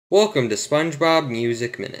Welcome to SpongeBob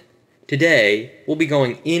Music Minute. Today, we'll be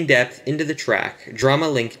going in-depth into the track Drama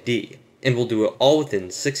Link D, and we'll do it all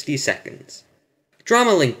within 60 seconds.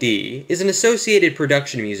 Drama Link D is an associated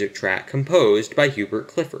production music track composed by Hubert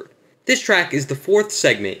Clifford. This track is the fourth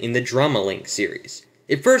segment in the Drama Link series.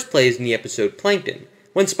 It first plays in the episode Plankton,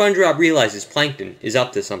 when SpongeBob realizes Plankton is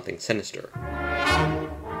up to something sinister.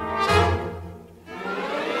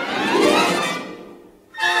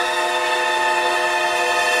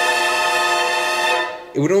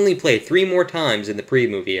 It would only play 3 more times in the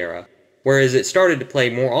pre-movie era, whereas it started to play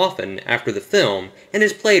more often after the film and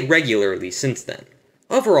has played regularly since then.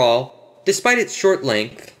 Overall, despite its short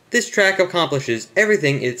length, this track accomplishes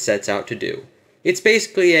everything it sets out to do. It's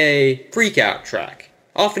basically a freak-out track,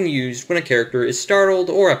 often used when a character is startled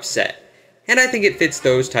or upset, and I think it fits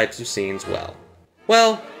those types of scenes well.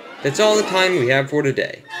 Well, that's all the time we have for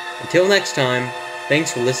today. Until next time,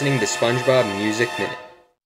 thanks for listening to SpongeBob Music Minute.